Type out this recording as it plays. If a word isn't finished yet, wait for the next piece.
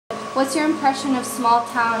What's your impression of small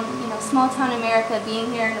town America being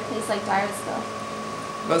here in a place like Dyersville?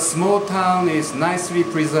 But small town is nicely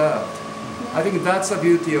preserved. Yeah. I think that's the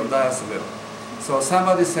beauty of Dyersville. So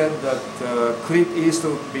somebody said that Clint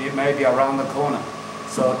Eastwood would be maybe around the corner.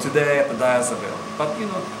 So today at Dyersville.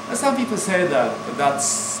 But some people say that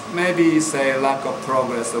that's maybe say lack of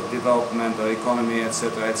progress of development or economy,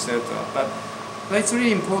 etc., etc. But it's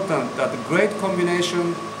really important that the great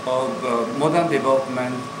combination of modern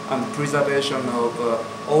development and preservation of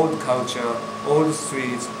old culture, old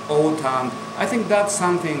streets, old town. I think that's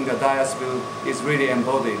something that Dyersville is really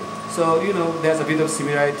embodied. So there's a bit of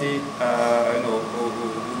similarity,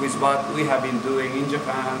 with what we have been doing in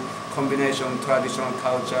Japan, combination traditional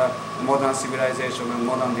culture, modern civilization, and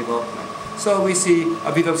modern development. So we see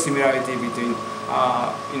a bit of similarity between,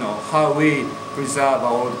 how we preserve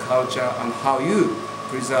our old culture and how you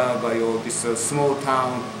preserve this small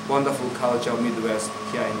town, wonderful culture of Midwest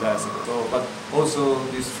here in Dyersville. So, but also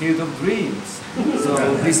this field of dreams. So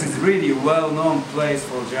this is really well-known place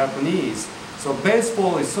for Japanese. So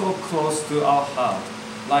baseball is so close to our heart,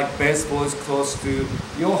 like baseball is close to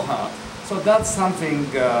your heart. So that's something,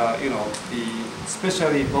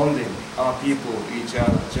 especially bonding our people, each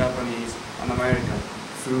other, Japanese and American,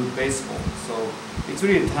 through baseball. So it's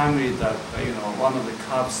really timely that, one of the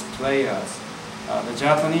Cubs players, the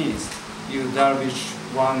Japanese, Darvish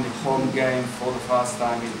won the home game for the first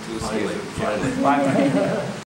time in 2 seasons. Finally.